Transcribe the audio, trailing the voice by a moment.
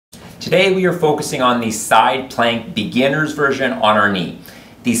Today we are focusing on the side plank beginner's version on our knee.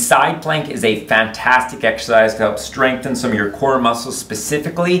 The side plank is a fantastic exercise to help strengthen some of your core muscles,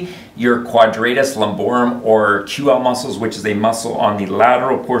 specifically your quadratus, lumborum, or QL muscles, which is a muscle on the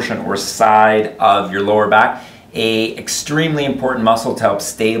lateral portion or side of your lower back. A extremely important muscle to help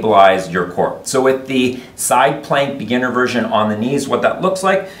stabilize your core. So with the side plank beginner version on the knees, what that looks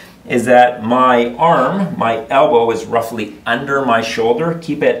like is that my arm, my elbow is roughly under my shoulder.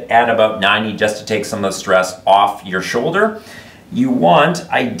 Keep it at about 90 just to take some of the stress off your shoulder.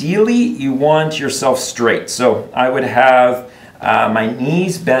 Ideally, you want yourself straight. So I would have my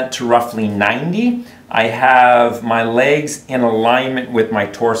knees bent to roughly 90. I have my legs in alignment with my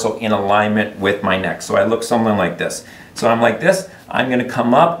torso, in alignment with my neck. So I look something like this. So I'm like this. I'm going to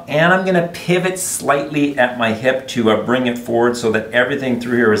come up and I'm going to pivot slightly at my hip to bring it forward so that everything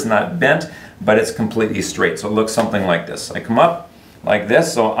through here is not bent, but it's completely straight. So it looks something like this. I come up like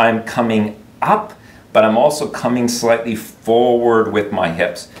this, so I'm coming up, but I'm also coming slightly forward with my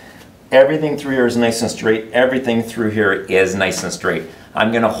hips. Everything through here is nice and straight. Everything through here is nice and straight.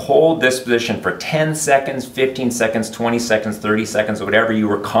 I'm going to hold this position for 10 seconds, 15 seconds, 20 seconds, 30 seconds, whatever you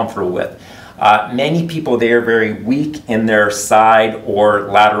are comfortable with. Many people, they are very weak in their side or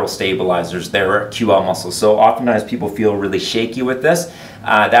lateral stabilizers, their QL muscles. So oftentimes people feel really shaky with this.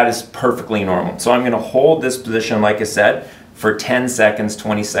 That is perfectly normal. So I'm going to hold this position, like I said, for 10 seconds,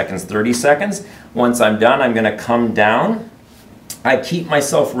 20 seconds, 30 seconds. Once I'm done, I'm going to come down. I keep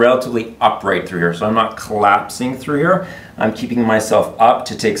myself relatively upright through here, so I'm not collapsing through here. I'm keeping myself up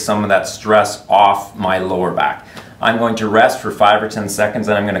to take some of that stress off my lower back. I'm going to rest for 5 or 10 seconds,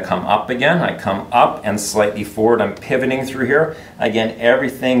 and I'm going to come up again. I come up and slightly forward. I'm pivoting through here. Again,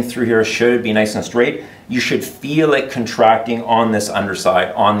 everything through here should be nice and straight. You should feel it contracting on this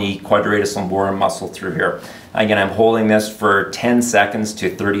underside, on the quadratus lumborum muscle through here. Again, I'm holding this for 10 seconds to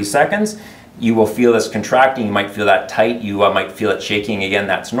 30 seconds. You will feel this contracting. You might feel that tight. You might feel it shaking again.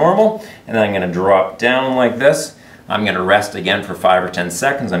 That's normal. And then I'm going to drop down like this. I'm going to rest again for 5 or 10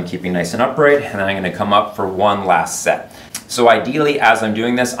 seconds. I'm keeping nice and upright, and then I'm going to come up for one last set. So ideally, as I'm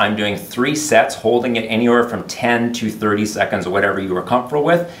doing this, I'm doing 3 sets, holding it anywhere from 10 to 30 seconds, or whatever you are comfortable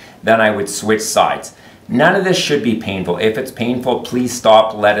with. Then I would switch sides. None of this should be painful. If it's painful, please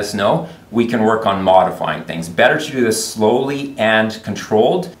stop, let us know. We can work on modifying things. Better to do this slowly and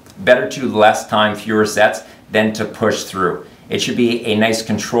controlled. Better to do less time, fewer sets, than to push through. It should be a nice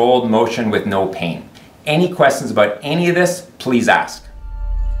controlled motion with no pain. Any questions about any of this, please ask.